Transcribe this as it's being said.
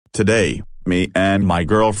Today, me and my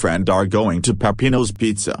girlfriend are going to Peppino's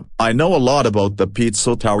Pizza. I know a lot about the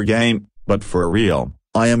Pizza Tower game, but for real,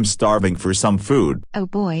 I am starving for some food. Oh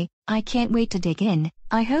boy, I can't wait to dig in.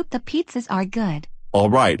 I hope the pizzas are good.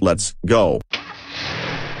 Alright, let's go.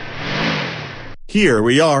 Here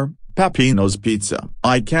we are, Peppino's Pizza.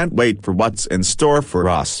 I can't wait for what's in store for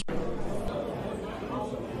us.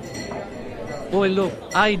 Oh hello,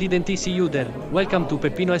 I didn't see you there. Welcome to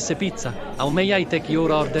Peppino's Pizza. How may I take your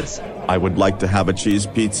orders? I would like to have a cheese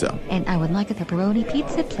pizza. And I would like a pepperoni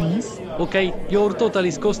pizza, please. Okay, your total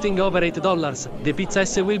is costing over $8. The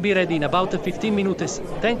pizza will be ready in about 15 minutes.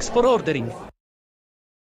 Thanks for ordering.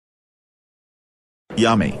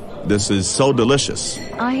 Yummy. This is so delicious.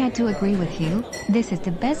 I had to agree with you. This is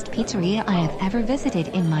the best pizzeria I have ever visited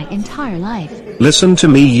in my entire life. Listen to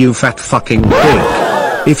me, you fat fucking pig.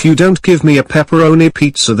 If you don't give me a pepperoni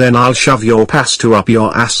pizza, then I'll shove your pasta up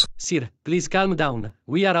your ass. Sir, please calm down.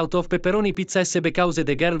 We are out of pepperoni pizzas because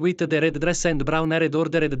the girl with the red dress and brown hair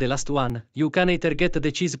ordered the last one. You can either get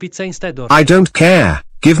the cheese pizza instead or... I don't care.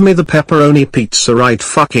 Give me the pepperoni pizza right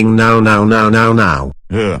fucking now.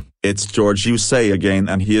 Ugh, it's George you say again,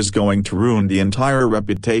 and he is going to ruin the entire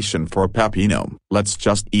reputation for Peppino. Let's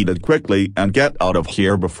just eat it quickly and get out of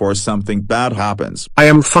here before something bad happens. I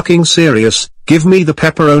am fucking serious. Give me the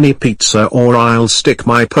pepperoni pizza or I'll stick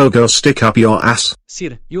my pogo stick up your ass.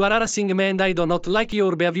 Sir, you are harassing me and I do not like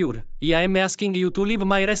your behavior. I am asking you to leave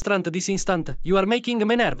my restaurant this instant. You are making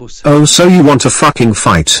me nervous. Oh, so you want a fucking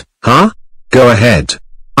fight, huh? Go ahead.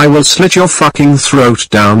 I will slit your fucking throat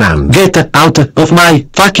down and get out of my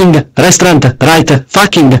fucking restaurant right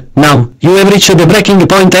fucking now. You have reached the breaking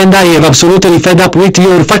point and I am absolutely fed up with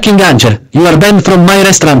your fucking answer. You are banned from my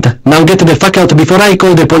restaurant. Now get the fuck out before I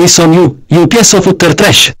call the police on you, you piece of utter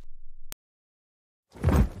trash.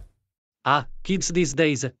 Ah, kids these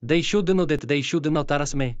days, they should know that they should not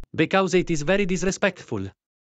harass me, because it is very disrespectful.